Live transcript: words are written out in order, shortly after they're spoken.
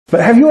But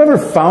have you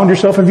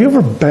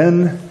ever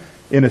been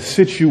in a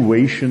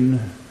situation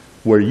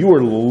where you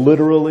were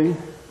literally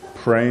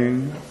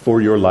praying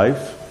for your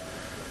life?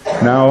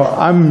 Now,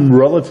 I'm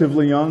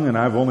relatively young, and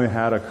I've only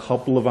had a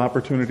couple of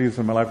opportunities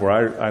in my life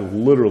where I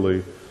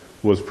literally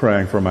was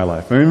praying for my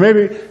life. I mean,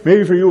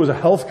 maybe for you it was a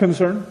health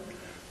concern.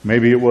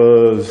 Maybe it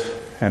was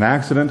an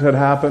accident had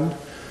happened.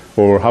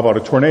 Or how about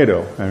a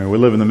tornado? I mean, we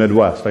live in the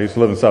Midwest. I used to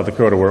live in South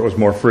Dakota where it was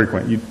more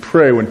frequent. You'd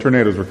pray when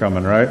tornadoes were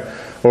coming, right?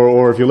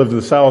 Or if you lived in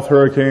the South,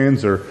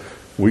 hurricanes, or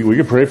we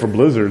could pray for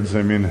blizzards.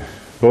 I mean,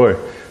 boy,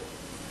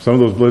 some of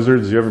those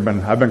blizzards,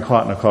 I've been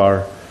caught in a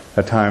car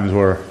at times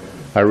where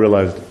I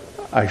realized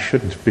I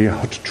shouldn't be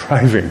out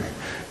driving.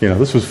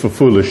 This was a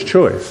foolish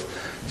choice.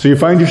 So you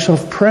find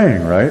yourself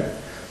praying, right?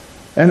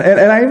 And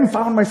I even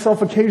found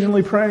myself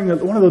occasionally praying.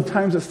 One of the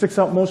times that sticks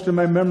out most in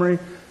my memory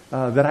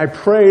that I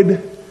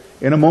prayed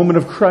in a moment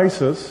of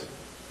crisis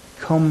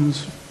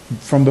comes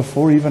from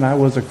before even I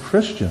was a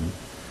Christian.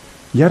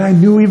 Yet I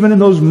knew even in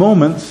those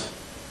moments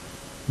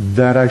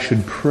that I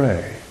should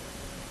pray.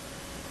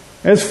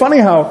 And it's funny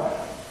how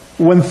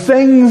when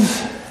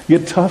things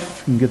get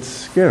tough and get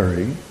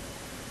scary,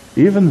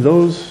 even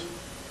those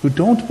who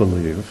don't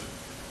believe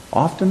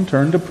often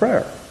turn to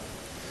prayer.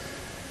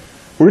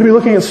 We're going to be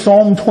looking at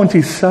Psalm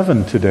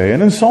 27 today.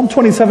 And in Psalm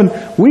 27,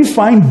 we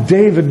find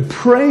David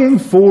praying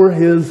for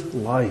his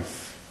life.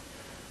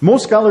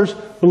 Most scholars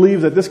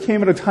believe that this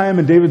came at a time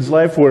in David's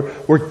life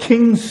where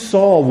King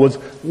Saul was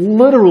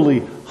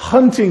literally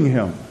hunting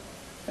him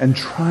and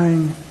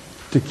trying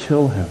to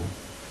kill him.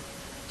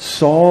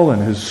 Saul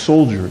and his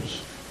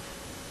soldiers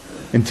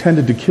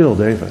intended to kill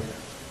David.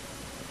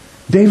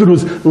 David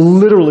was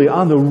literally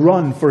on the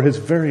run for his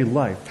very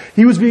life.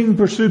 He was being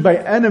pursued by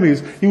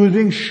enemies. He was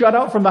being shut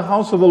out from the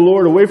house of the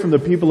Lord, away from the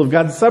people of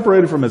God,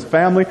 separated from his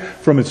family,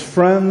 from his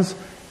friends,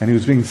 and he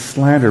was being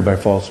slandered by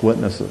false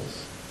witnesses.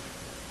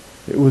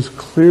 It was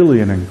clearly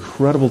an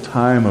incredible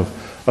time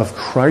of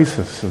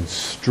crisis and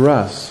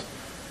stress.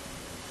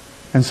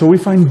 And so we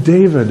find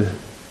David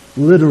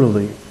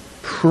literally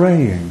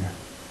praying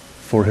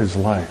for his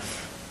life.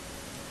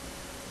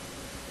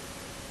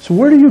 So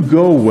where do you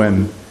go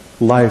when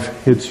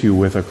life hits you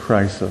with a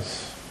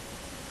crisis?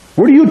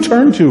 Where do you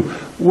turn to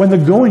when the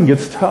going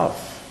gets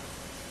tough?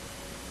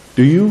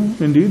 Do you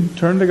indeed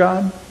turn to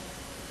God?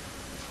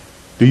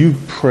 Do you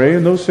pray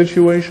in those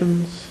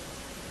situations?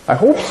 I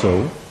hope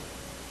so.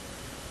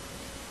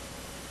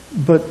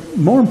 But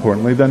more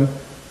importantly, then,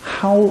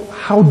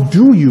 how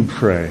do you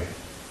pray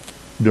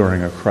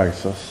during a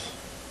crisis?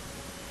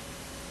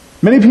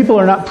 Many people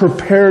are not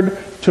prepared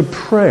to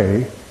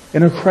pray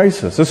in a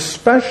crisis,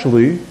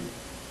 especially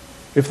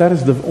if that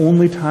is the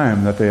only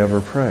time that they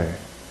ever pray.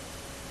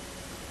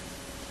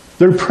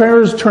 Their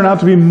prayers turn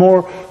out to be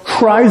more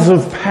cries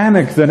of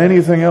panic than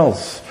anything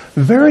else.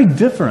 Very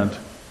different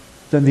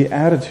than the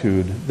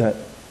attitude that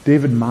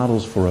David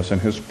models for us in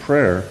his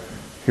prayer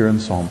here in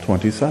Psalm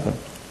 27.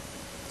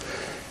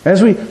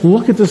 As we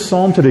look at this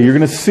psalm today, you're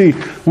going to see,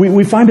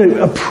 we find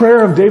a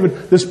prayer of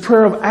David, this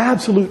prayer of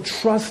absolute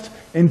trust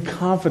and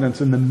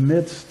confidence in the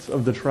midst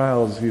of the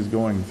trials he's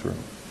going through.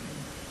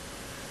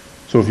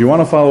 So if you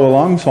want to follow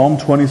along, Psalm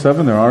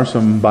 27, there are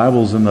some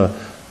Bibles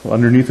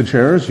underneath the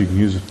chairs. You can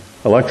use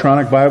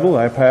electronic Bible,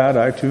 iPad,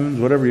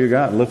 iTunes, whatever you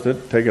got. Lift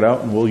it, take it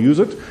out, and we'll use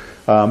it.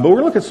 But we're going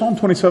to look at Psalm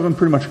 27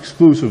 pretty much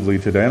exclusively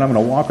today, and I'm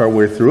going to walk our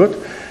way through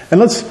it. And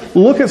let's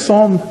look at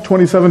Psalm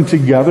 27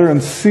 together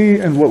and see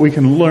what we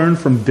can learn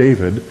from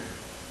David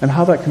and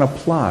how that can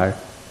apply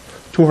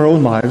to our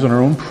own lives and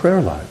our own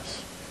prayer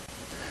lives.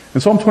 In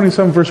Psalm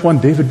 27, verse 1,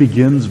 David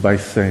begins by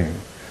saying,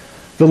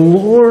 "The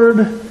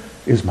Lord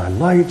is my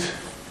light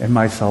and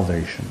my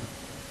salvation."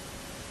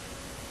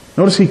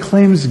 Notice he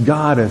claims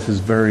God as his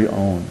very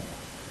own.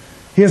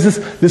 He has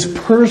this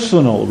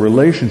personal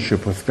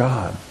relationship with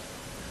God.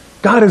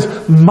 God is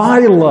my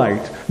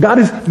light. God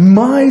is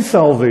my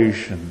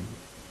salvation.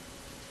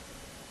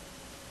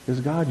 Is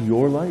God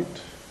your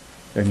light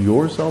and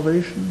your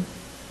salvation?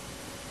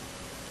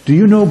 Do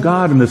you know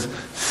God in this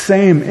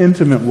same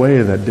intimate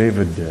way that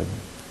David did?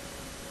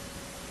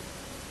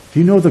 Do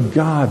you know the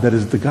God that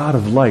is the God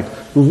of light?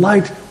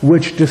 Light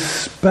which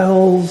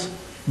dispels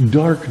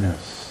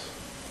darkness.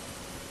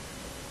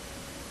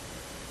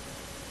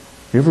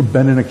 You ever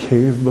been in a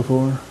cave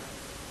before?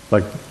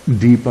 Like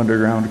deep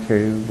underground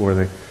cave where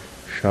they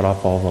shut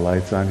off all the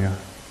lights on you?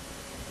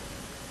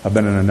 I've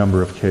been in a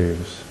number of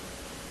caves.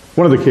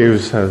 One of the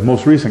caves, the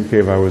most recent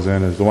cave I was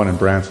in is the one in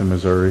Branson,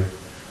 Missouri.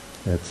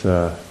 It's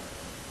an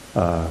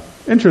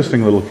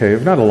interesting little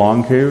cave. Not a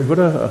long cave, but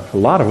a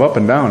lot of up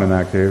and down in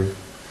that cave.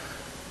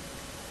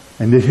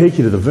 And they take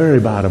you to the very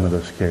bottom of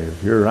this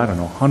cave. You're,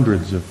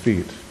 hundreds of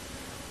feet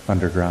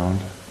underground.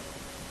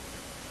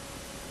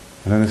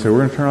 And then they say, "We're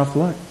going to turn off the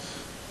lights."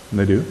 And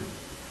they do.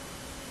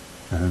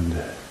 And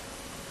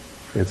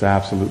it's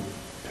absolute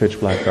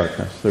pitch black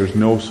darkness. There's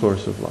no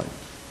source of light.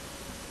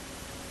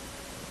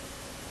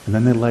 And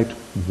then they light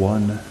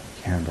one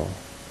candle.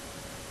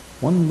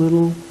 One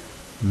little,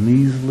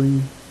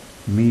 measly,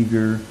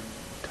 meager,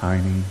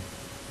 tiny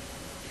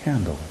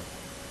candle.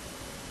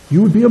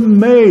 You would be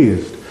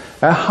amazed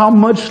at how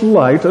much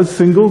light a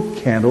single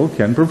candle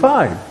can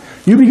provide.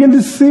 You begin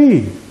to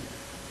see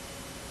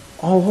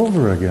all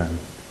over again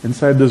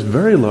inside this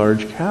very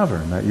large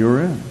cavern that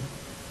you're in.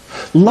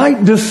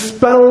 Light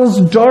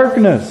dispels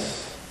darkness.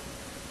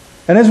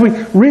 And as we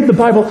read the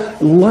Bible,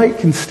 light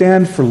can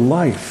stand for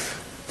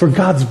life, for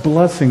God's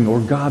blessing or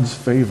God's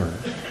favor.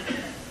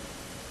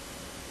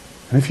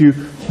 And if you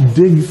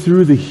dig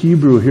through the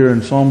Hebrew here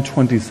in Psalm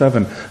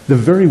 27, the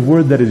very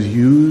word that is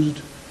used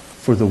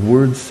for the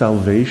word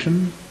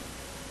salvation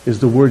is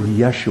the word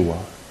Yeshua.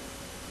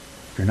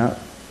 If you're not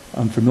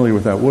unfamiliar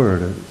with that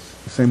word,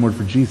 it's the same word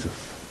for Jesus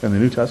in the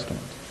New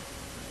Testament.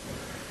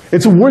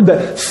 It's a word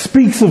that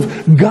speaks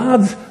of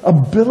God's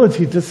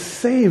ability to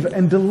save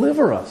and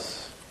deliver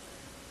us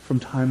from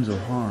times of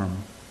harm.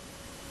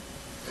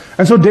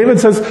 And so David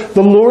says,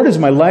 "The Lord is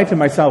my light and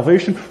my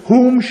salvation.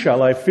 Whom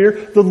shall I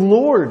fear? The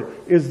Lord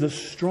is the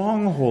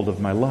stronghold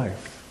of my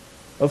life.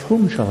 Of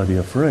whom shall I be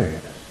afraid?"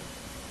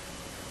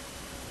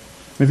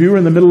 If you were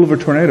in the middle of a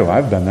tornado,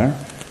 I've been there.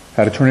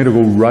 Had a tornado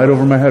go right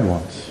over my head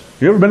once.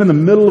 You ever been in the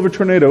middle of a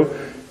tornado?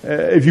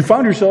 If you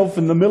found yourself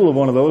in the middle of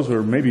one of those,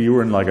 or maybe you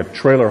were in like a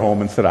trailer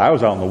home instead of, I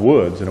was out in the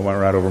woods and it went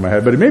right over my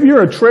head, but maybe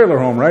you're a trailer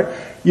home, right?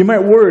 You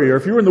might worry. Or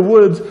if you were in the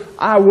woods,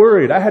 I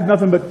worried. I had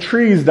nothing but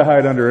trees to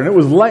hide under, and it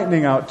was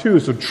lightning out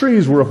too, so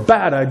trees were a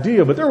bad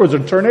idea, but there was a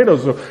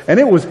tornado, and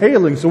it was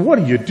hailing, so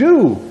what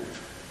do?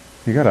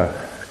 You gotta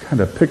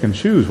kind of pick and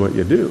choose what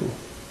you do.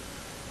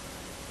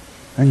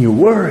 And you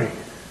worry.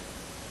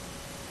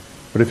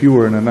 But if you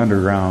were in an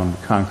underground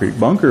concrete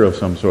bunker of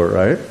some sort,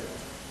 right?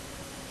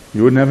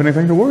 You wouldn't have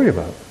anything to worry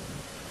about.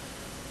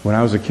 When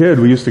I was a kid,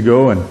 we used to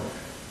go and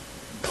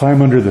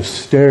climb under the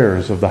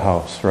stairs of the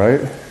house,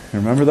 right? You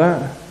remember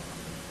that?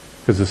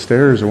 Because the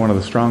stairs are one of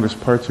the strongest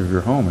parts of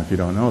your home, if you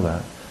don't know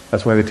that.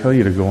 That's why they tell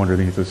you to go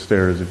underneath the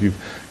stairs. If you've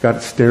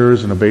got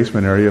stairs in a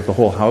basement area, if the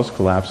whole house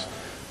collapsed,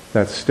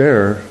 that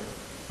stair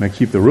may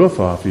keep the roof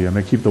off you,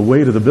 may keep the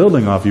weight of the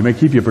building off you, may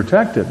keep you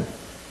protected.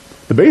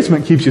 The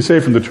basement keeps you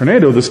safe from the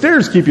tornado. The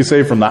stairs keep you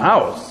safe from the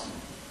house.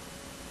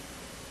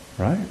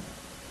 Right?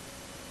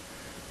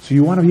 So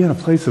you want to be in a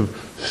place of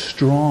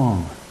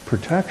strong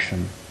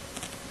protection.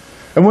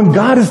 And when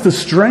God is the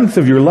strength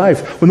of your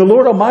life, when the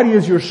Lord Almighty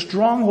is your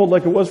stronghold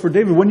like it was for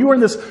David, when you are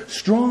in this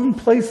strong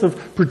place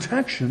of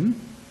protection,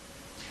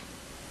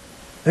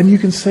 then you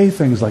can say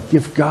things like,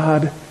 if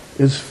God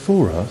is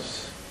for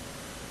us,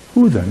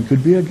 who then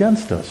could be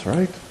against us,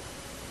 right?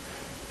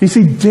 You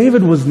see,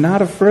 David was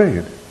not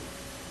afraid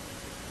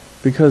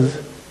because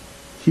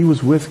he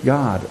was with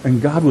God,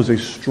 and God was a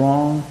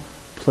strong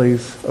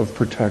place of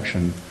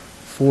protection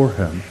for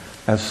him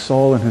as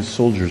Saul and his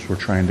soldiers were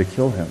trying to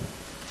kill him.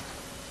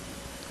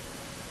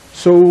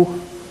 So,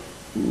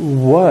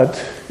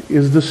 what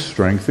is the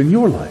strength in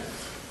your life?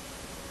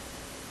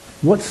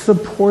 What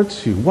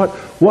supports you? What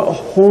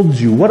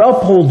holds you? What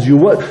upholds you?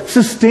 What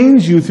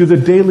sustains you through the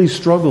daily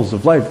struggles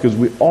of life? Because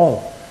we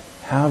all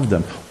have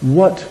them.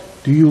 What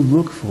do you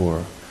look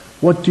for?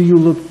 What do you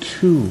look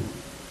to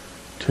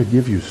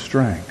give you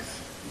strength?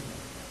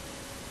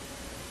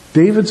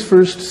 David's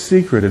first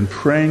secret in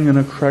praying in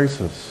a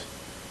crisis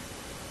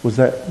was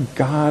that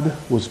God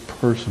was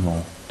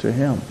personal to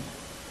him.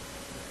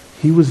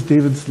 He was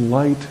David's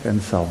light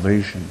and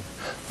salvation,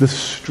 the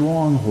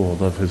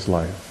stronghold of his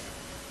life.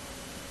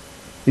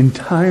 In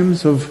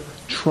times of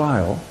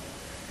trial,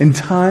 in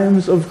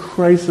times of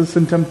crisis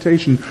and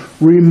temptation,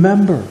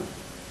 remember,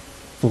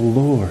 the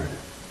Lord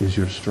is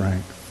your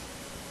strength.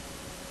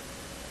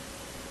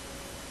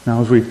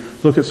 Now, as we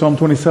look at Psalm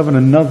 27,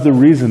 another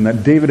reason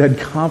that David had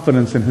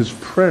confidence in his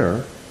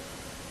prayer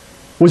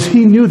was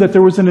he knew that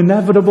there was an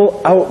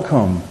inevitable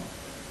outcome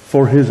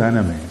for his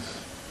enemies.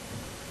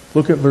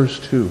 Look at verse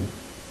 2.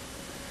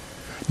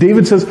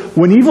 David says,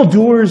 when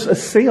evildoers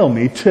assail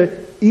me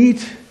to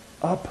eat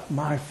up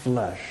my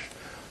flesh,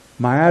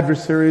 my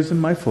adversaries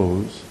and my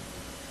foes,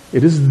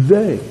 it is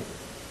they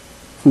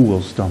who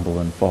will stumble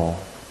and fall.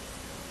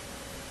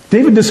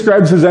 David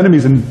describes his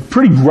enemies in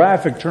pretty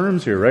graphic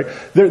terms here, right?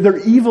 They're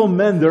evil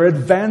men. They're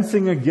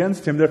advancing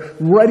against him. They're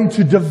ready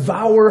to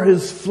devour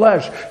his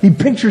flesh. He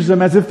pictures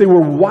them as if they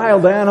were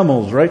wild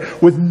animals,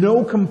 right? With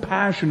no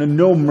compassion and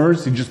no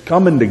mercy, just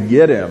coming to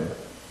get him.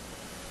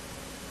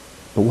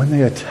 But when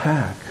they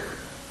attack,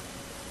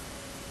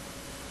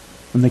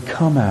 when they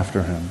come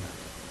after him,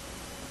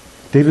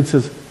 David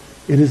says,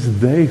 it is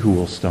they who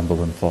will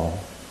stumble and fall.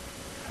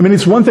 I mean,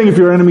 it's one thing if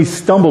your enemy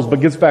stumbles but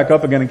gets back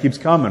up again and keeps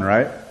coming,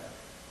 right?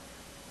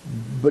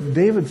 But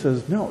David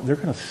says, no, they're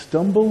going to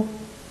stumble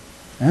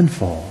and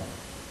fall.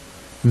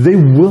 They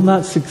will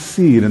not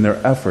succeed in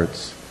their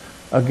efforts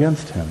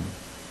against him.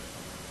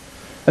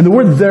 And the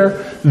word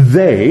there,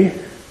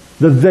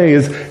 the they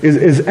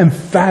is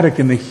emphatic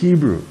in the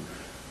Hebrew.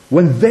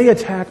 When they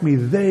attack me,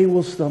 they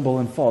will stumble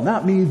and fall.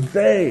 Not me,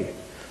 they.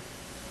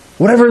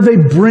 Whatever they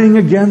bring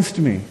against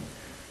me,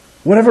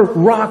 whatever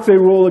rock they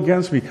roll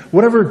against me,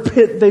 whatever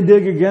pit they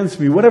dig against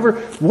me, whatever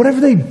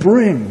they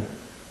bring,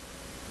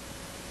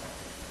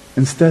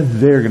 instead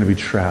they're going to be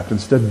trapped.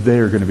 Instead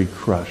they're going to be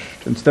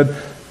crushed. Instead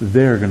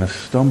they're going to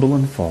stumble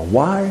and fall.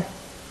 Why?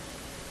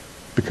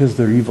 because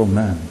they're evil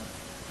men.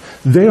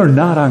 They are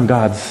not on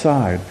God's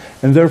side,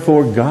 and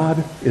therefore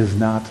God is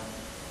not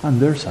on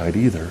their side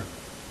either.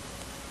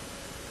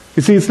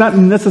 You see, it's not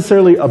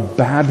necessarily a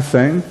bad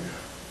thing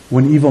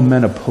when evil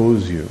men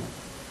oppose you.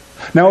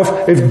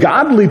 Now, if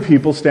godly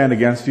people stand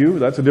against you,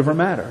 that's a different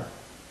matter.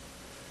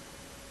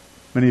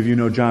 Many of you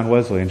know John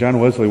Wesley, and John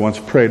Wesley once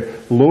prayed,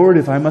 "Lord,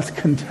 if I must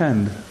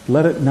contend,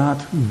 let it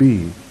not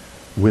be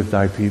with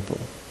thy people."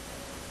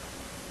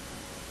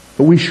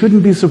 But we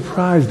shouldn't be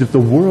surprised if the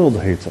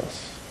world hates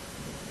us,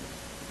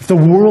 if the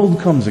world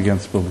comes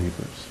against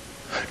believers.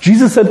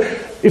 Jesus said,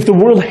 if the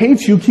world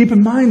hates you, keep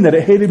in mind that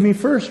it hated me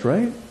first,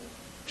 right?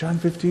 John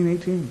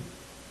 15:18.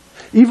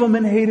 Evil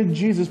men hated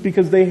Jesus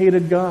because they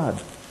hated God.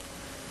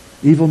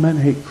 Evil men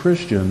hate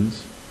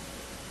Christians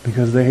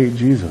because they hate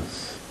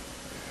Jesus.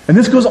 And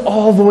this goes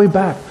all the way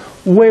back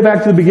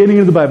to the beginning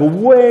of the Bible,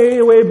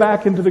 way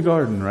back into the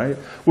garden, right?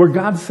 Where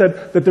God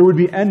said that there would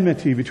be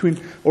enmity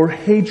or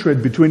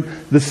hatred between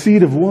the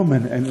seed of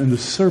woman and the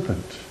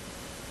serpent.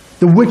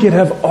 The wicked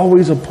have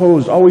always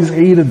opposed, always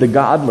hated the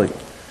godly.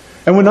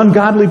 And when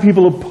ungodly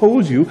people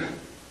oppose you,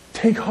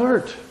 take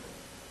heart.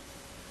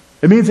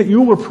 It means that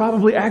you were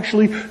probably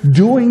actually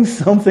doing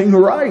something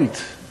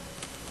right.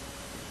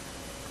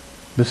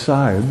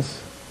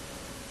 Besides,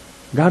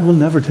 God will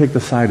never take the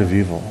side of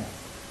evil.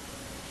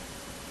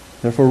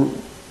 Therefore,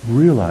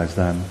 realize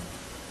then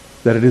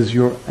that it is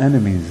your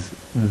enemies.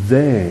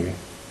 They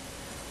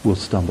will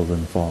stumble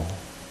and fall.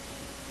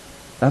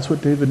 That's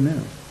what David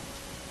knew.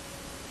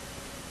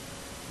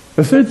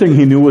 The third thing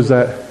he knew was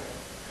that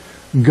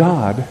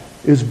God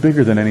is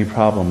bigger than any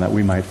problem that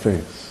we might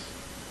face.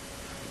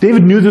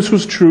 David knew this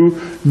was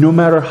true no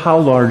matter how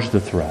large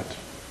the threat.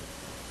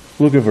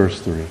 Look at verse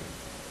 3. It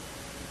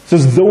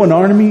says, though an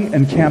army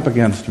encamp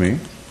against me,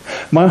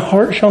 my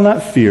heart shall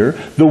not fear.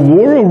 The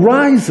war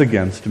arise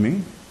against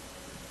me,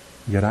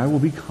 yet I will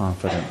be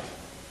confident.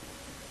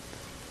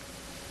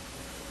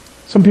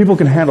 Some people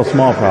can handle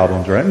small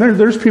problems, right? And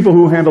there's people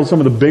who handle some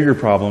of the bigger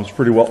problems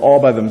pretty well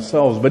all by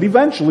themselves. But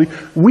eventually,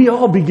 we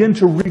all begin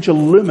to reach a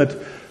limit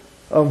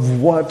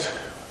of what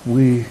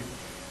we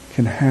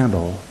can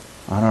handle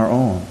on our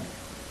own.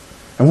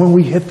 And when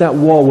we hit that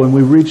wall, when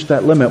we reach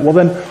that limit, well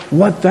then,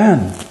 what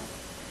then?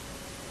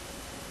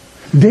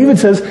 David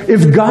says,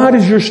 if God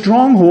is your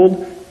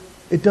stronghold,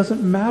 it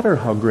doesn't matter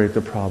how great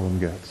the problem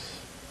gets.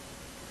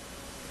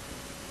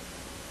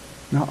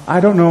 Now, I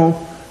don't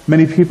know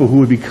many people who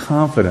would be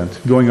confident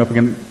going up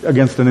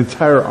against an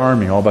entire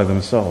army all by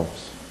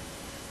themselves.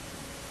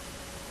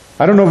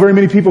 I don't know very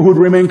many people who would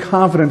remain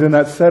confident in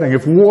that setting.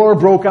 If war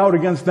broke out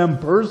against them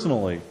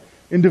personally,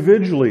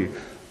 individually,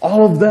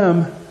 all of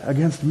them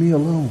against me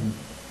alone.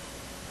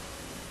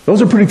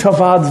 Those are pretty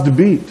tough odds to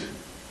beat.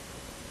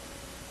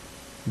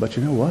 But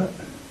you know what?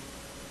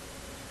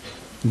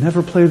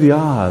 Never play the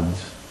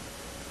odds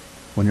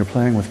when you're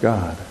playing with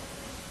God.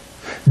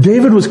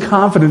 David was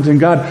confident in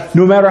God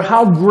no matter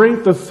how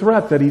great the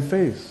threat that he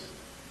faced.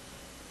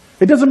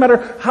 It doesn't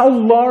matter how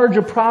large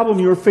a problem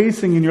you're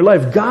facing in your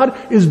life.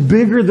 God is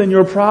bigger than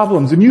your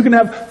problems, and you can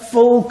have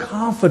full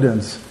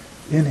confidence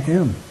in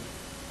Him.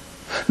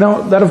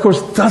 Now, that of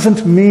course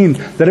doesn't mean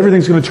that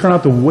everything's going to turn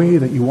out the way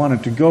that you want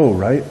it to go,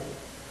 right?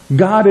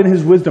 God in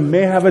His wisdom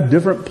may have a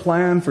different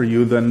plan for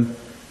you than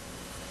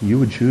you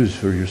would choose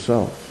for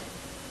yourself.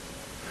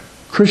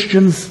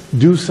 Christians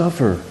do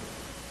suffer.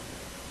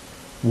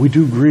 We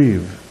do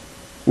grieve.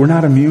 We're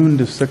not immune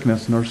to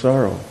sickness nor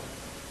sorrow.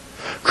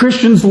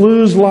 Christians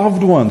lose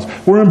loved ones.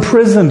 We're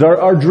imprisoned.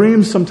 Our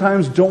dreams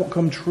sometimes don't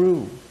come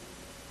true.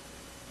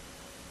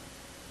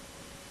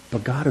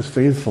 But God is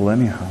faithful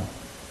anyhow.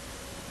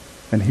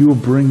 And He will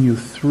bring you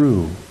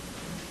through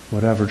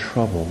whatever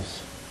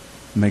troubles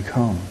may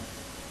come.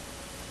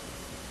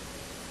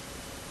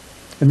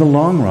 In the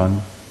long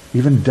run,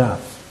 even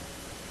death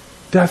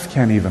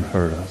can't even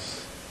hurt us.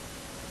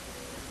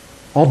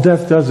 All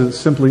death does is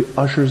simply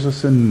ushers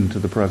us into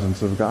the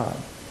presence of God.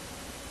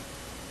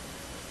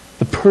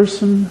 The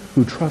person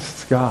who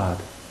trusts God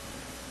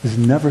is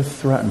never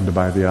threatened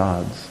by the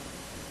odds.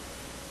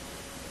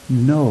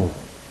 Know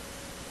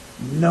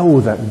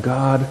that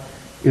God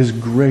is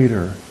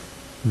greater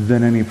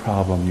than any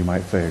problem you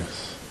might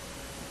face.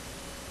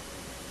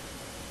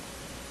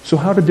 So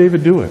how did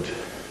David do it?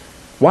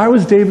 Why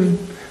was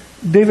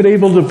David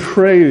able to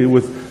pray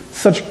with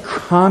such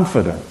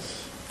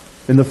confidence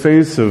in the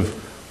face of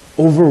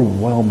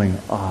overwhelming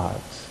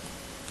odds?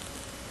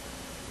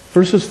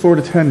 Verses 4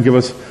 to 10 give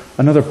us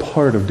another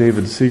part of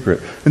David's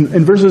secret.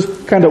 In verses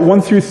kind of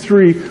 1 through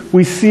 3,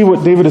 we see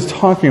what David is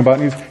talking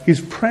about. And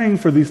he's praying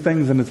for these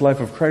things in his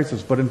life of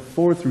crisis. But in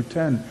 4 through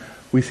 10,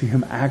 we see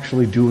him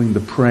actually doing the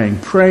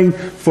praying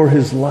for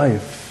his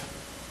life,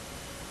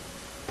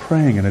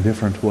 praying in a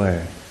different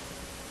way.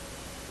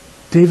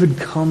 David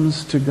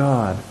comes to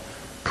God,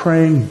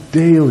 praying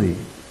daily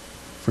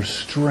for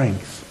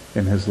strength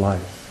in his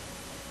life.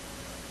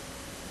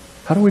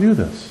 How do we do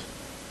this?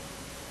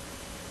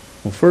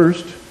 Well,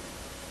 first,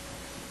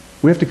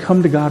 we have to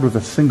come to God with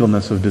a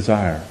singleness of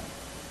desire.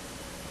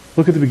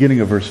 Look at the beginning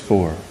of verse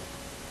 4.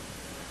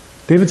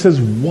 David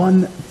says,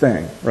 one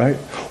thing, right?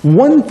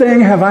 One thing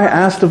have I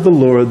asked of the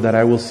Lord that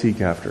I will seek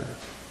after.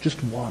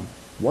 Just one.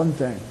 One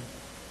thing.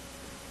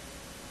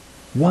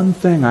 One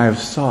thing I have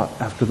sought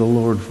after the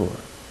Lord for.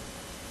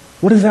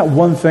 What is that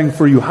one thing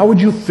for you? How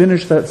would you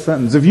finish that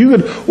sentence? If you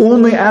could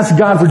only ask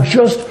God for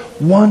just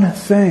one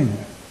thing,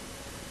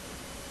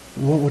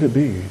 what would it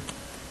be?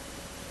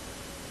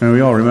 And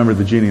we all remember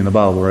the genie in the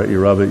bottle, right?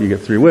 You rub it, you get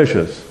 3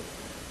 wishes.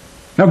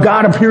 Now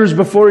God appears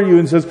before you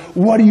and says,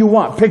 what do you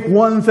want? Pick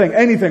one thing,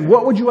 anything.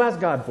 What would you ask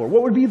God for?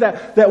 What would be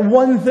that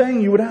one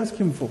thing you would ask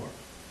Him for?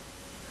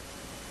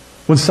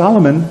 When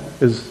Solomon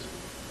is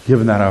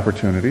given that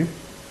opportunity,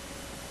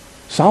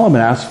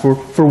 Solomon asks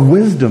for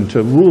wisdom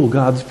to rule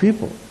God's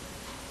people.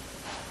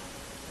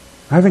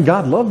 I think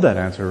God loved that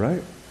answer,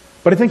 right?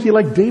 But I think He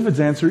liked David's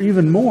answer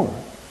even more.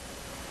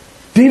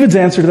 David's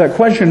answer to that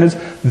question is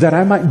that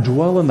I might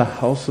dwell in the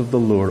house of the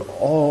Lord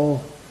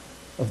all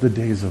of the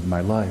days of my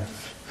life,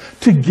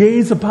 to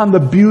gaze upon the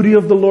beauty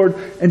of the Lord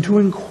and to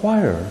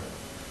inquire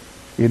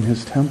in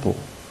His temple.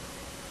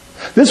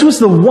 This was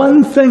the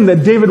one thing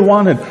that David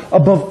wanted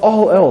above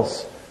all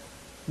else.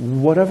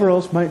 Whatever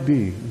else might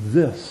be,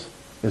 this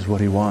is what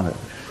he wanted.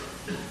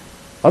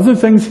 Other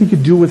things he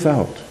could do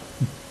without,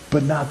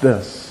 but not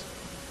this.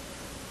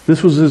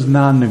 This was his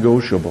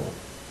non-negotiable.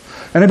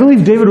 And I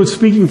believe David was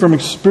speaking from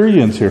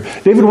experience here.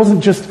 David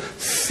wasn't just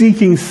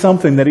seeking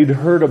something that he'd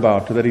heard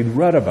about or that he'd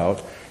read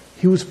about.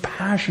 He was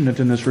passionate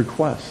in this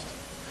request.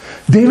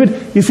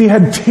 David, you see,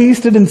 had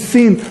tasted and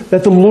seen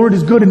that the Lord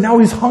is good, and now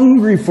he's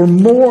hungry for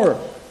more.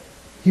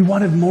 He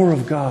wanted more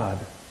of God.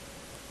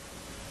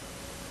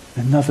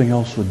 And nothing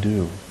else would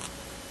do.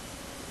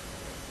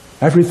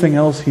 Everything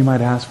else he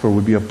might ask for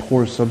would be a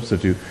poor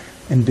substitute,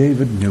 and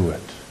David knew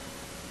it.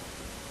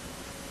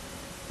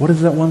 What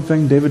is that one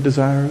thing David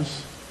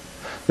desires?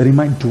 That he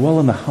might dwell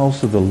in the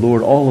house of the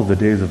Lord all of the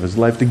days of his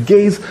life, to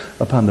gaze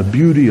upon the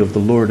beauty of the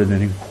Lord and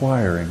in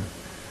inquiring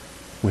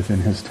within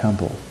His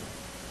temple.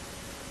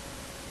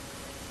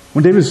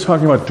 When David's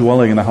talking about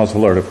dwelling in the house of the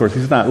Lord, of course,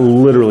 he's not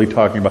literally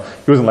talking about,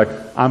 he wasn't like,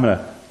 I'm going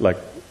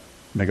to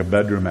make a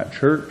bedroom at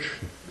church.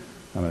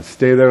 I'm going to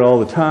stay there all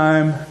the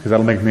time because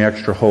that'll make me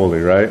extra holy,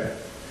 right?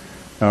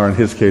 Or in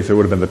his case, it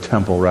would have been the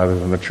temple rather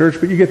than the church,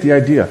 but you get the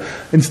idea.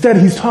 Instead,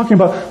 he's talking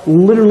about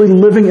literally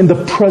living in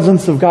the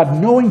presence of God,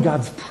 knowing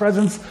God's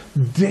presence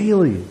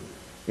daily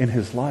in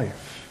his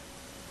life.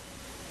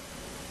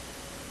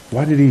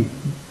 Why did he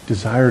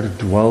desire to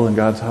dwell in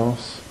God's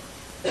house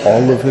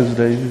all of his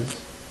days?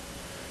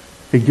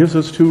 He gives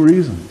us 2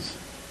 reasons.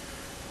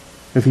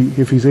 If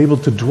he's able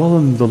to dwell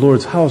in the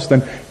Lord's house,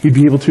 then he'd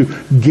be able to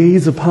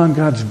gaze upon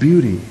God's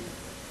beauty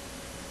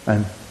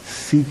and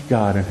seek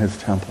God in His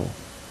temple.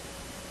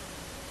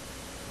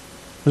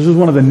 This was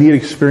one of the neat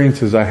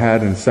experiences I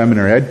had in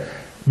seminary.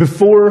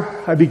 Before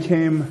I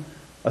became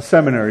a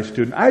seminary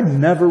student, I'd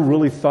never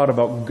really thought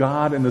about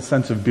God in the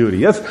sense of beauty.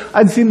 Yes,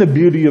 I'd seen the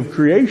beauty of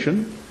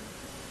creation,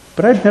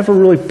 but I'd never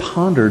really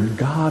pondered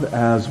God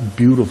as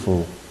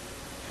beautiful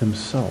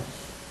Himself.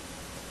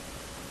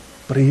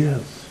 But He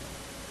is,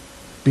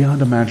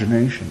 beyond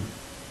imagination.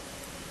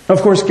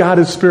 Of course, God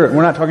is spirit.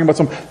 We're not talking about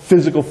some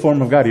physical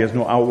form of God. He has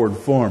no outward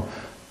form.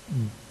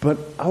 But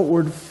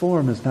outward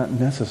form is not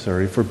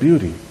necessary for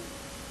beauty.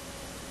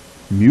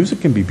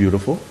 Music can be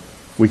beautiful.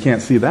 We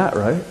can't see that,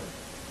 right?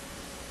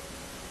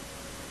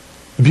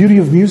 The beauty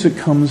of music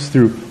comes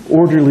through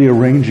orderly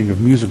arranging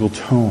of musical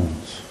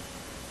tones.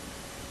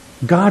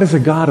 God is a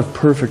God of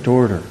perfect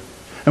order.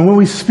 And when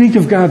we speak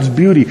of God's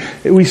beauty,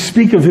 we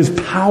speak of His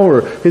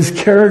power, His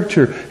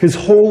character, His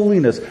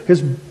holiness,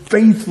 His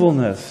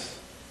faithfulness,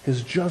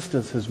 His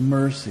justice, His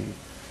mercy,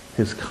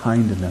 His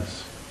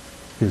kindness,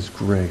 His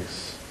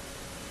grace.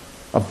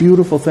 A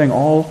beautiful thing,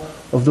 all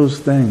of those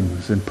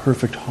things in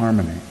perfect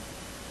harmony.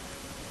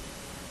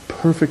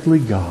 Perfectly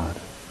God.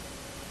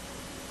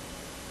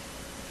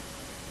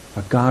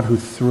 A God who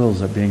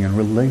thrills at being in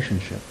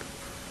relationship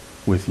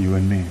with you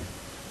and me.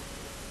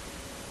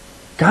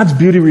 God's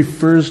beauty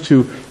refers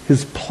to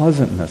His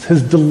pleasantness,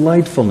 His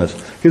delightfulness,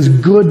 His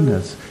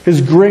goodness, His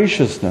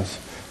graciousness.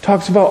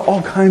 Talks about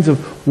all kinds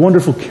of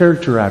wonderful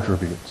character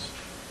attributes.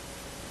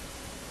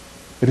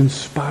 It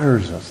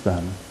inspires us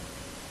then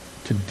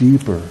to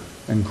deeper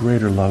and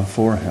greater love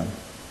for Him.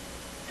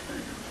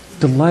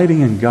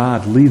 Delighting in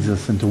God leads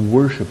us into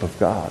worship of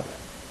God.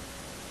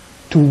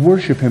 To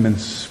worship Him in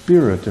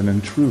spirit and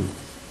in truth.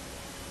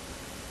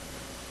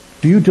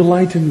 Do you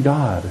delight in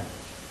God?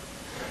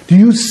 Do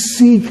you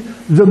seek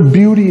the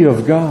beauty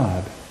of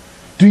God?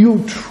 Do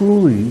you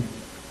truly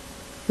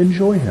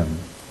enjoy Him?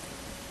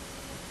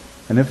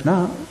 And if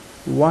not,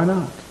 why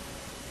not?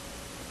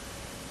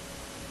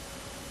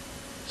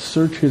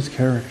 Search His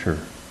character,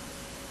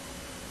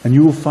 and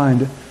you will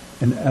find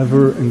an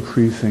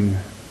ever-increasing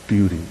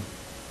beauty.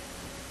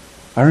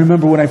 I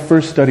remember when I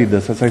first studied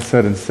this, as I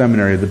said in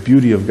seminary, the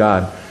beauty of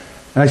God.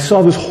 And I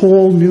saw this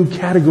whole new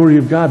category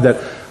of God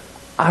that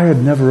I had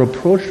never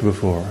approached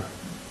before.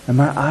 And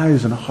my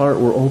eyes and heart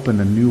were opened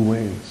in new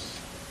ways.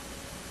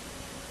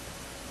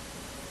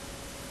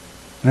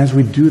 And as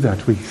we do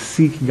that, we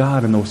seek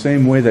God in the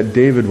same way that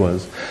David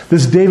was.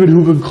 This David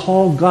who could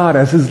call God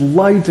as his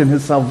light and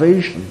his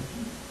salvation.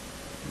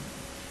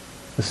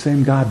 The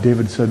same God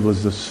David said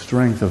was the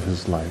strength of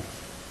his life.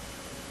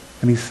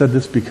 And he said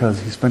this because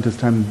he spent his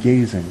time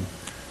gazing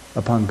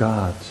upon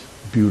God's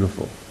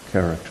beautiful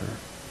character.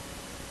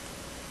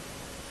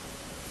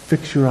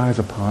 Fix your eyes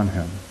upon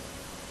him.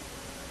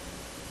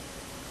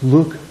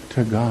 Look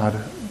to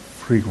God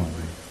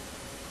frequently.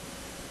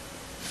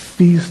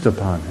 Feast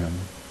upon him.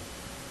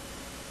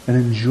 And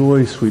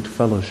enjoy sweet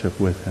fellowship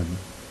with him.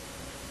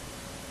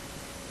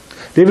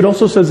 David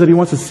also says that he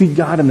wants to seek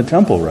God in the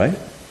temple, right?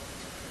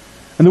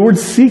 And the word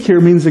seek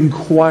here means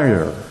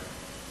inquire.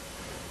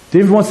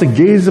 David wants to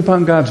gaze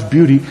upon God's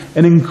beauty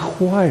and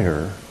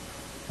inquire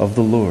of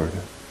the Lord.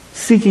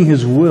 Seeking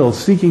his will,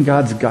 seeking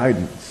God's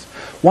guidance.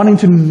 Wanting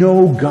to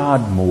know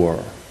God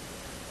more.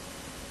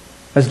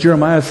 As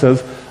Jeremiah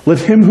says, let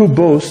him who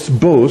boasts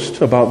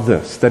boast about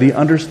this, that he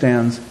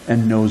understands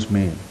and knows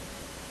me,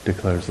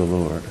 declares the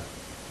Lord.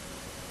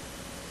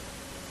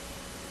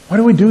 Why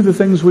do we do the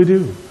things we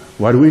do?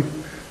 Why do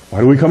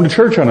we come to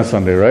church on a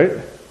Sunday, right?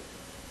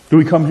 Do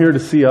we come here to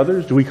see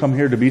others? Do we come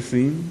here to be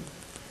seen?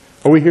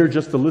 Are we here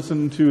just to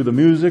listen to the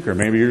music, or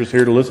maybe you're just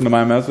here to listen to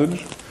my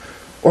message?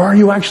 Or are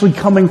you actually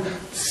coming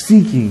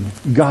seeking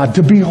God,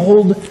 to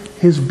behold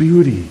his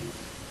beauty,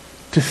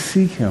 to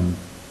seek him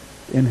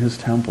in his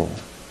temple?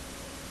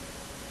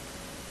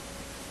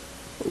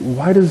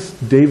 Why does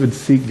David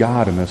seek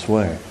God in this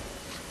way?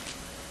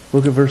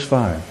 Look at verse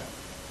 5.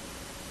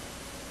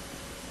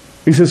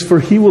 He says, for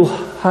he will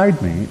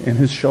hide me in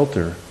his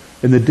shelter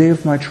in the day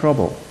of my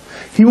trouble.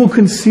 He will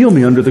conceal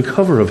me under the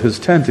cover of his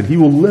tent, and he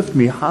will lift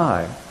me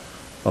high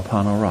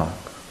upon a rock.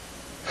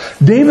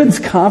 David's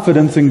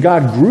confidence in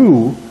God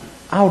grew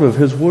out of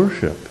his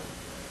worship.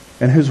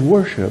 And his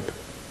worship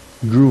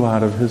grew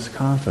out of his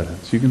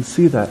confidence. You can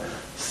see that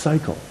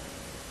cycle.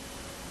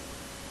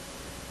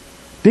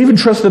 David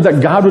trusted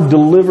that God would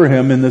deliver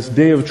him in this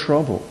day of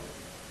trouble.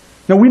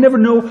 Now, we never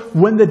know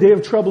when the day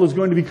of trouble is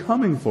going to be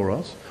coming for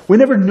us. We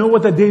never know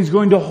what that day is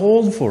going to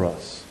hold for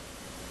us.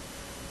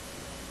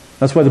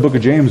 That's why the book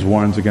of James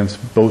warns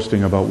against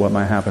boasting about what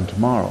might happen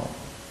tomorrow.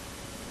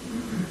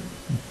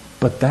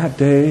 But that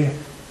day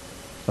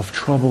of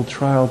trouble,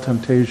 trial,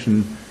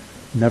 temptation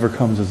never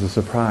comes as a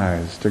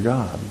surprise to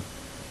God.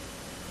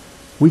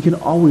 We can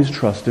always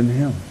trust in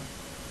him.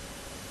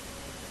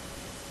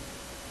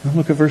 Now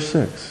look at verse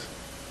 6.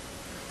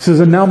 It says,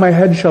 and now my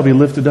head shall be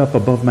lifted up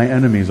above my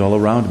enemies all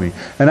around me,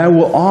 and I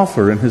will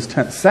offer in his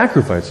tent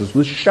sacrifices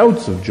with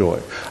shouts of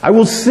joy. I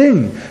will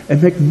sing and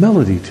make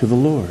melody to the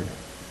Lord.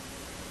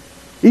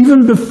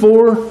 Even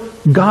before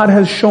God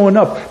has shown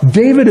up,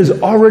 David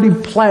is already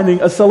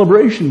planning a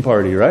celebration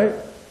party, right?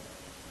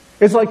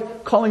 It's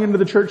like calling into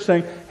the church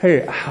saying,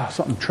 hey,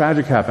 something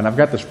tragic happened. I've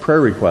got this prayer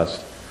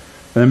request.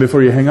 And then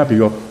before you hang up, you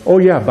go, oh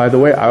yeah, by the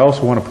way, I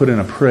also want to put in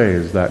a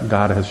praise that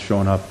God has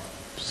shown up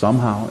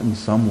somehow, in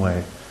some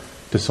way,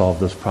 to solve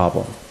this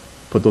problem.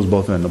 Put those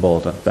both in the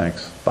bulletin.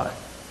 Thanks. Bye.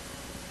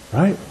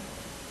 Right?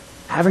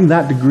 Having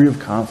that degree of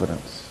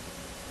confidence.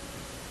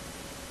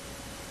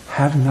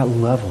 Having that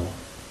level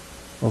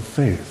of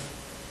faith.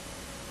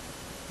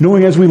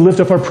 Knowing as we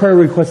lift up our prayer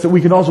requests that we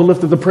can also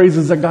lift up the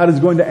praises that God is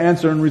going to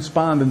answer and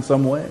respond in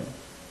some way.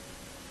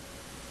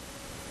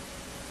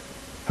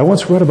 I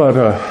once read about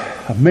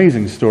an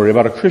amazing story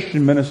about a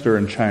Christian minister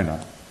in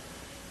China.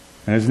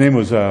 And his name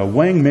was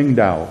Wang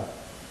Mingdao.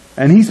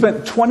 And he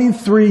spent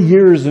 23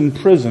 years in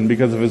prison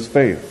because of his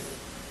faith.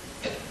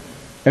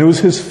 And it was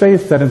his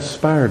faith that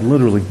inspired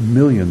literally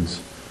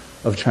millions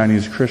of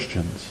Chinese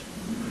Christians.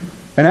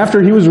 And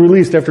after he was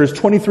released, after his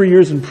 23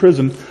 years in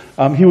prison,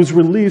 he was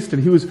released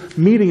and he was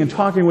meeting and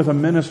talking with a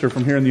minister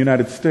from here in the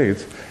United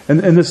States. And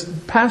this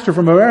pastor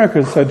from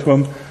America said to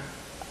him,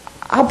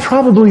 I'll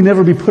probably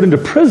never be put into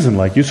prison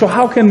like you, so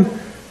how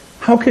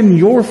can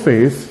your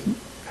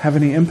faith have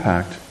any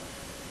impact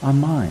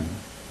on mine?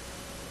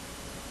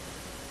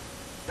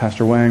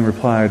 Pastor Wang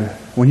replied,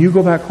 when you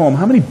go back home,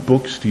 how many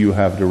books do you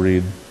have to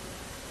read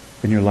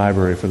in your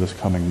library for this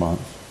coming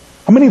month?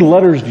 How many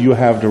letters do you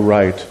have to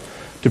write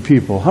to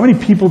people? How many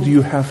people do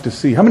you have to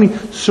see? How many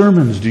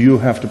sermons do you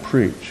have to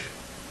preach?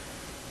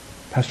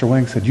 Pastor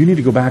Wang said, you need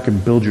to go back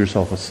and build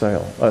yourself a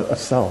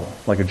cell,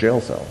 like a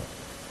jail cell.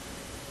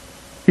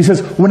 He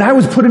says, when I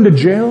was put into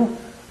jail,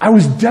 I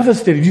was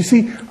devastated. You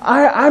see,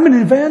 I'm an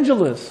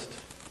evangelist.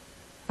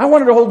 I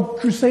wanted to hold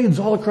crusades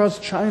all across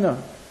China.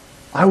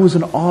 I was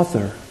an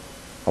author.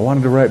 I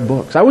wanted to write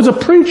books. I was a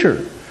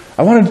preacher.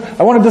 I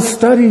wanted to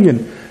study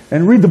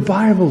and read the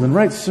Bible and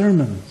write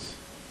sermons.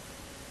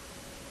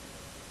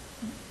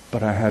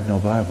 But I had no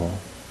Bible.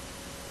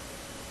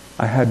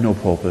 I had no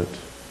pulpit.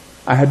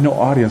 I had no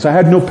audience. I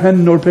had no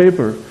pen nor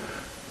paper.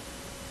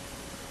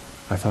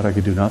 I thought I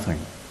could do nothing.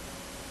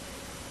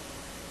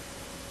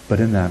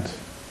 But in that,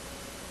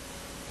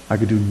 I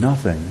could do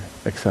nothing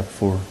except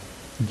for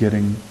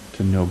getting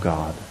to know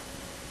God.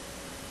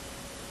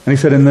 And he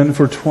said, and then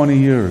for 20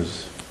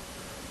 years,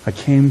 I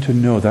came to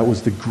know that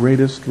was the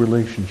greatest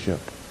relationship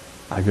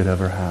I could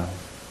ever have.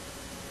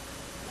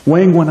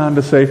 Wang went on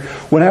to say,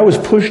 when I was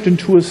pushed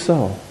into a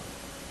cell,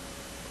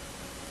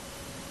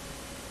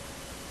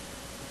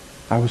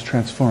 I was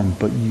transformed,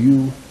 but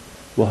you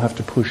will have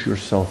to push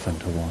yourself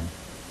into one.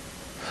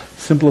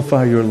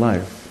 Simplify your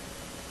life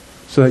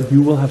so that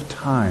you will have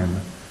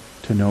time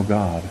to know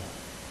God.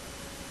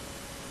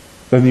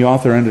 Then the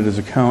author ended his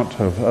account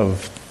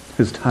of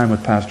his time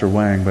with Pastor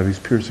Wang by these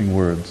piercing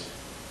words.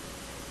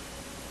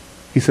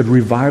 He said,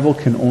 revival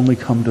can only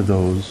come to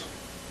those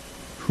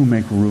who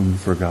make room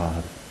for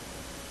God.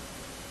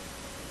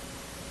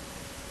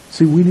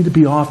 See, we need to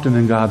be often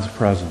in God's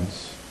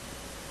presence.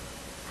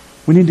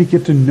 We need to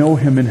get to know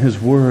Him in His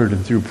Word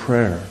and through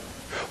prayer.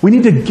 We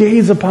need to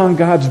gaze upon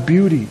God's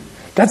beauty.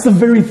 That's the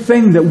very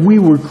thing that we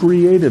were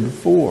created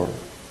for.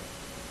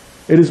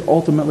 It is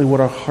ultimately what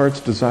our hearts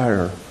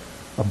desire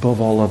above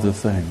all other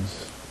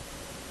things.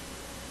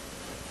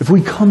 If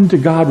we come to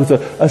God with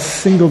a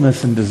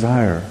singleness and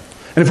desire,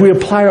 and if we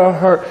apply our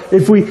heart,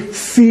 if we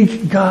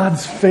seek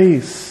God's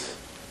face,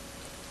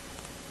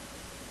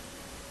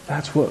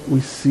 that's what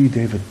we see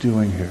David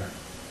doing here.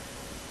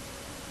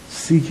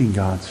 Seeking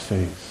God's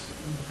face.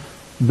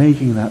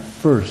 Making that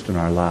first in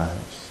our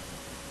lives.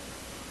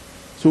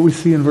 That's what we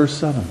see in verse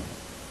 7.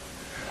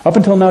 Up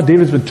until now,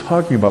 David's been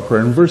talking about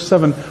prayer. In verse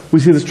 7, we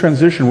see this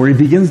transition where he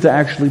begins to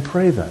actually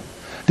pray then.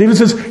 David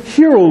says,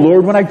 hear, O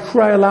Lord, when I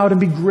cry aloud, and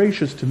be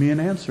gracious to me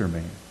and answer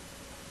me.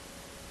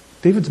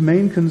 David's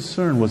main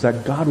concern was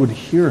that God would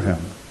hear him.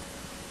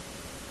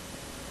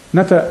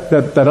 Not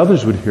that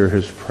others would hear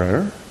his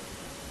prayer.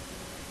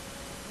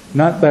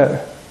 Not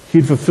that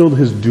he'd fulfilled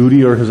his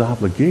duty or his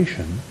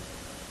obligation.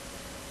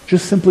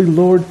 Just simply,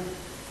 Lord,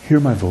 hear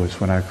my voice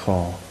when I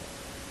call.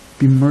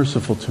 Be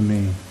merciful to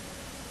me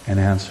and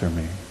answer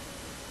me.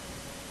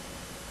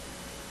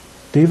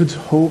 David's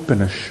hope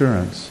and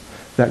assurance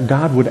that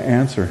God would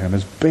answer him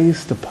is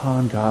based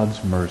upon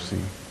God's mercy.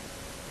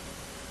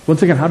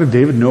 Once again, how did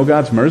David know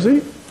God's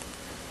mercy?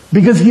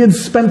 Because he had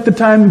spent the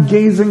time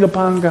gazing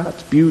upon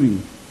God's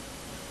beauty.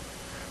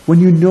 When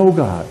you know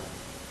God,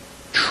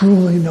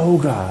 truly know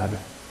God,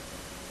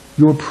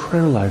 your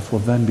prayer life will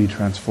then be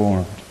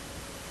transformed.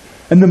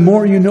 And the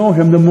more you know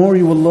Him, the more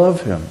you will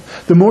love Him.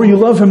 The more you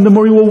love Him, the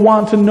more you will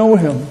want to know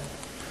Him.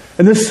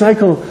 And this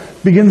cycle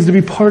begins to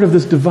be part of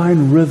this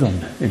divine rhythm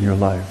in your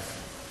life.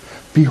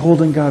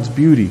 Beholding God's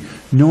beauty,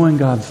 knowing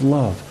God's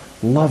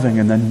love, loving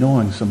and then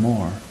knowing some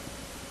more.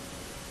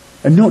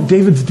 And note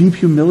David's deep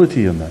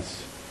humility in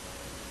this.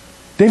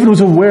 David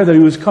was aware that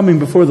he was coming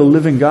before the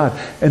living God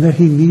and that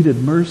he needed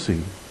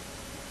mercy.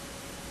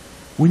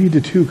 We need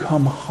to too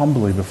come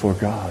humbly before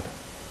God.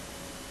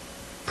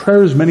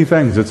 Prayer is many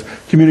things. It's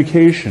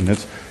communication,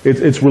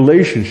 it's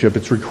relationship,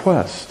 it's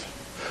request.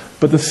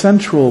 But the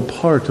central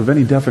part of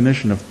any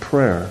definition of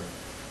prayer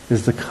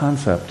is the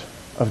concept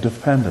of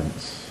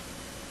dependence.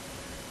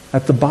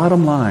 At the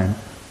bottom line,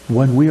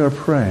 when we are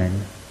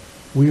praying,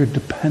 we are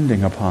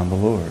depending upon the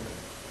Lord.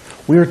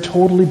 We are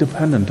totally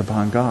dependent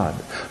upon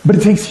God. But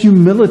it takes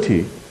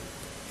humility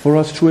for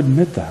us to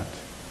admit that.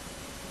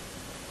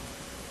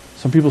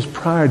 Some people's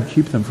pride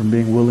keeps them from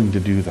being willing to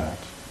do that.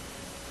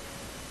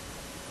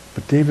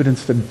 But David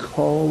instead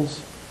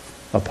calls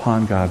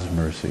upon God's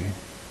mercy.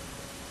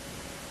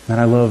 And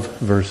I love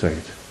verse 8.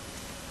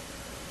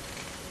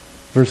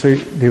 Verse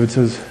 8, David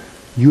says,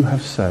 you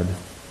have said,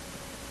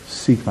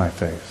 seek my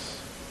face.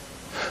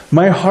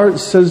 My heart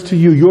says to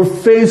you, your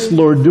face,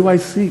 Lord, do I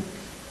seek.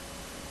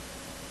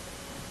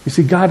 You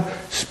see, God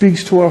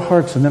speaks to our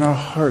hearts, and then our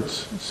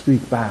hearts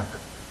speak back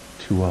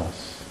to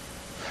us.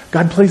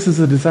 God places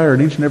a desire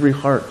in each and every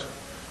heart.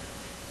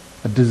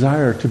 A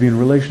desire to be in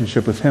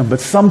relationship with Him. But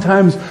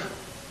sometimes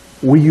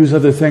we use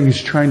other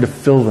things trying to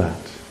fill that.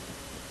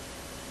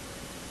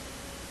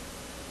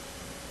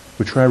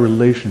 We try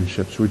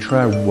relationships. We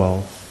try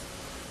wealth.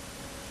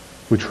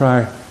 We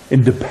try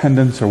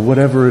independence or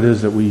whatever it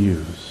is that we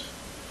use.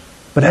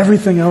 But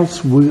everything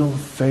else will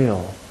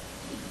fail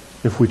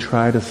if we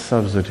try to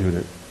substitute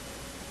it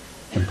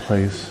in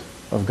place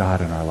of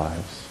God in our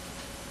lives.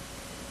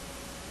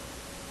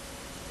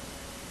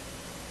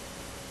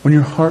 When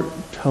your heart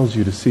tells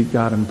you to seek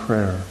God in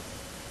prayer,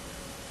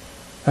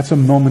 that's a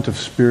moment of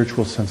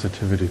spiritual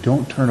sensitivity.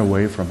 Don't turn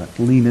away from it.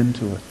 Lean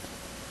into it.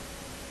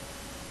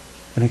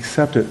 And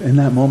accept it. In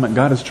that moment,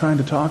 God is trying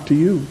to talk to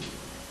you.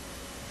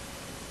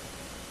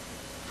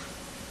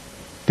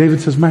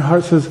 David says, my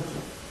heart says,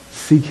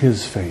 seek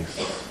His face.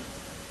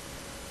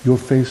 Your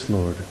face,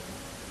 Lord,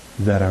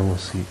 that I will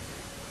seek.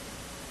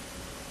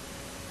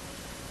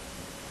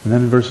 And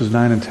then in verses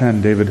 9 and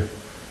 10, David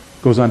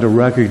goes on to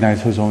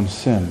recognize his own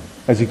sin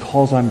as he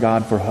calls on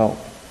God for help.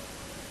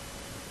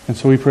 And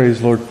so he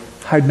prays, Lord,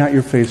 hide not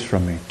your face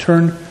from me.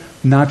 Turn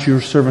not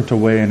your servant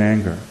away in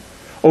anger.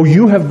 O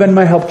you have been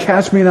my help.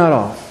 Cast me not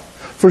off.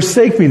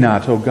 Forsake me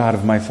not, O God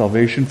of my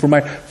salvation. For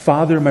my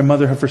father and my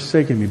mother have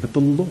forsaken me. But the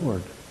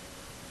Lord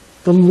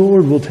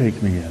will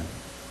take me in.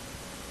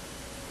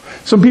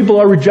 Some people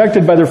are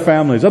rejected by their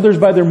families, others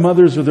by their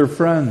mothers or their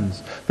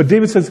friends. But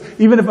David says,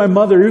 even if my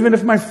mother, even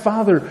if my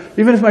father,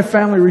 even if my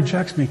family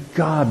rejects me,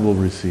 God will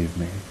receive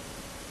me.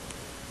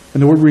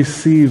 And the word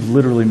receive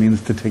literally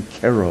means to take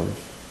care of.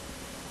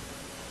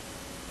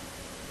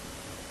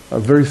 A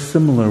very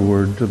similar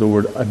word to the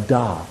word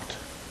adopt.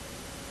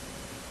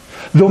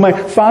 Though my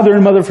father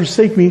and mother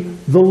forsake me,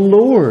 the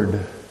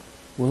Lord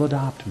will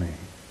adopt me.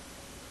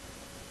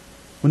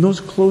 When those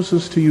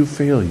closest to you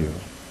fail you,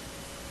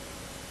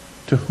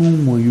 to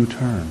whom will you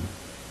turn?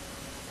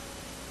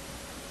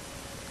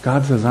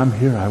 God says, I'm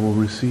here, I will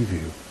receive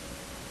you.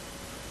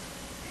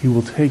 He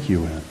will take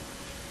you in.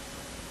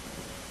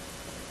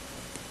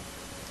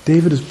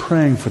 David is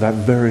praying for that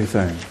very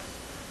thing.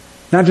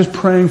 Not just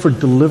praying for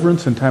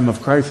deliverance in time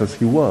of crisis,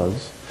 he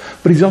was,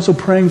 but he's also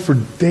praying for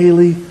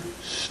daily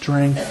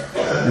strength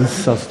and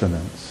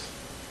sustenance.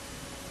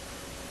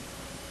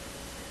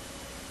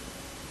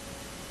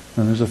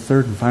 And there's a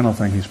third and final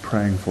thing he's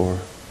praying for.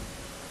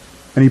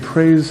 And he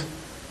prays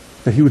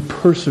that he would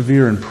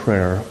persevere in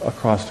prayer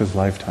across his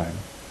lifetime.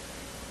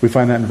 We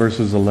find that in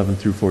verses 11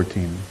 through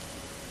 14.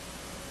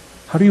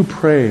 How do you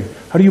pray?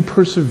 How do you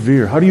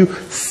persevere? How do you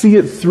see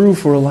it through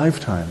for a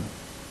lifetime?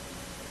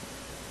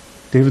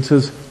 David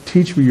says,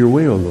 teach me your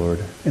way, O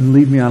Lord, and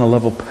lead me on a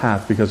level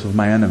path because of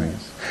my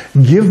enemies.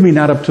 Give me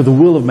not up to the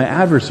will of my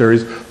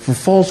adversaries, for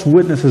false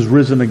witness has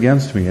risen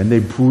against me, and they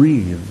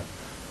breathe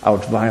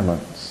out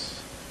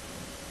violence.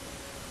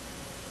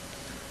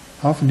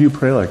 How often do you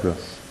pray like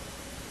this?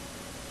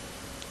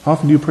 How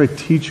often do you pray,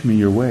 teach me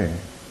your way?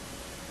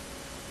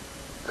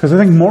 Because I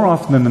think more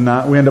often than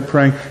not, we end up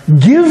praying,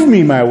 give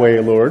me my way,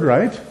 Lord,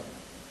 right?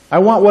 I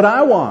want what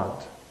I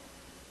want.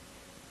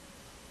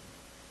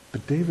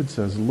 But David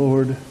says,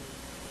 Lord,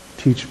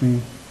 teach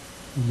me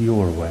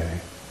your way.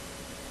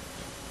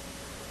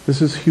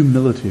 This is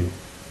humility.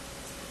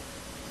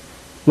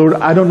 Lord,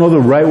 I don't know the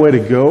right way to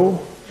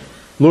go.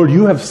 Lord,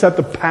 you have set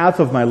the path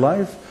of my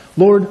life.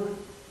 Lord,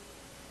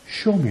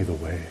 show me the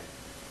way.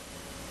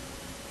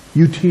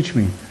 You teach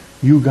me.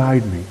 You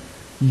guide me.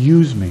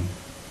 Use me.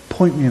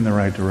 Point me in the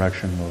right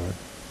direction, Lord.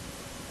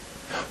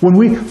 When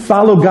we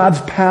follow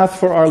God's path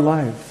for our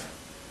life,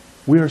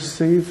 we are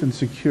safe and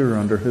secure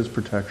under His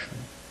protection.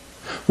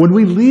 When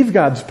we leave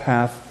God's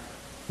path,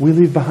 we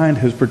leave behind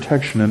His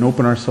protection and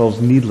open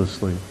ourselves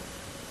needlessly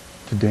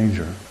to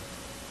danger.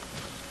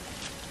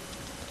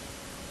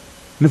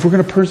 And if we're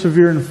going to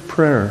persevere in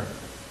prayer,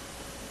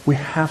 we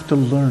have to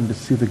learn to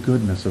see the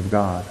goodness of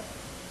God.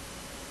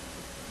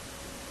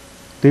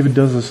 David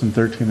does this in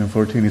 13 and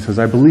 14. He says,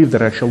 I believe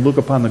that I shall look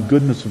upon the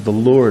goodness of the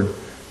Lord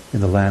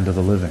in the land of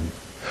the living.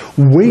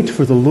 Wait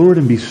for the Lord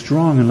and be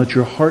strong, and let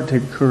your heart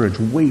take courage.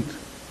 Wait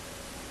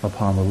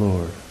upon the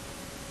Lord.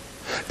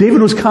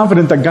 David was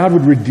confident that God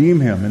would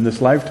redeem him in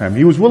this lifetime.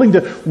 He was willing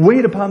to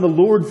wait upon the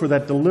Lord for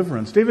that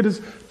deliverance. David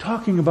is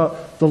talking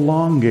about the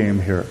long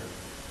game here.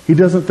 He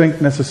doesn't think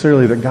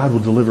necessarily that God will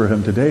deliver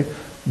him today,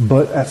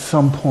 but at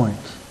some point,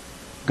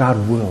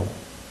 God will.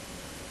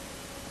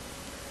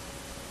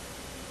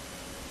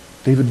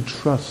 David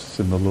trusts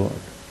in the Lord.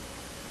 And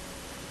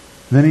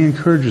then he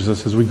encourages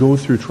us as we go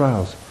through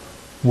trials.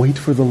 Wait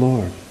for the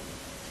Lord.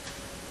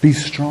 Be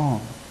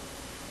strong.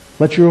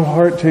 Let your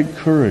heart take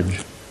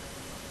courage.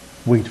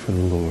 Wait for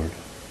the Lord.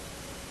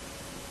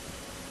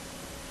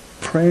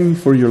 Praying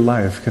for your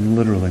life can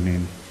literally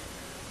mean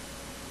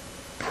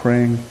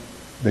praying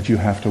that you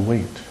have to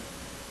wait.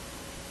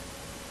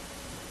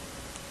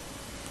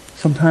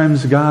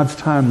 Sometimes God's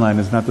timeline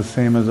is not the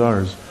same as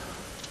ours.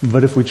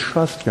 But if we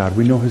trust God,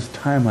 we know His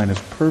timeline is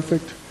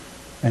perfect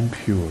and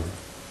pure.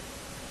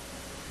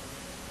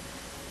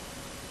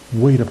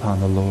 Wait upon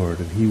the Lord,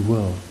 and He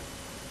will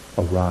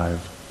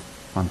arrive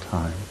on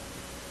time.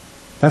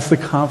 That's the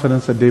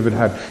confidence that David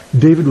had.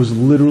 David was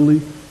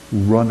literally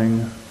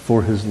running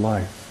for his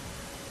life.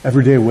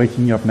 Every day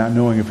waking up not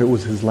knowing if it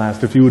was his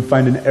last, if he would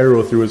find an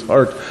arrow through his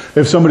heart,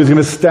 if somebody's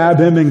going to stab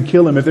him and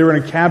kill him, if they were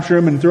going to capture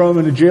him and throw him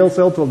in a jail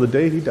cell till the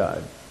day he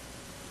died.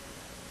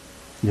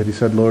 Yet he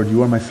said, Lord,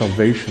 you are my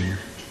salvation,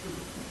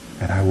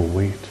 and I will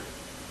wait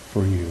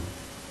for you.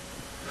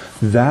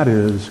 That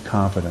is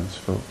confidence,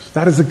 folks.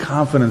 That is a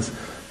confidence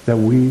that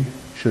we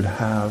should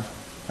have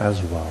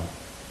as well.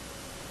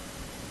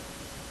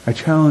 I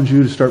challenge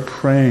you to start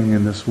praying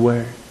in this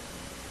way.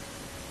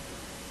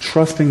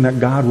 Trusting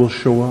that God will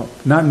show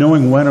up. Not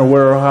knowing when or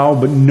where or how,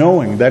 but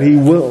knowing that He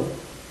will.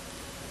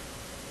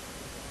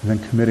 And then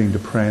committing to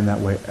praying that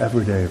way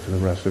every day for the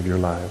rest of your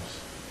lives.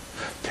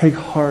 Take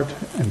heart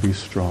and be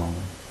strong.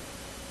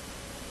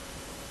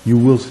 You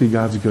will see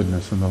God's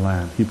goodness in the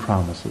land. He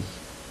promises.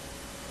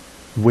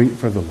 Wait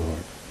for the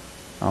Lord.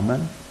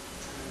 Amen?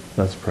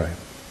 Let's pray.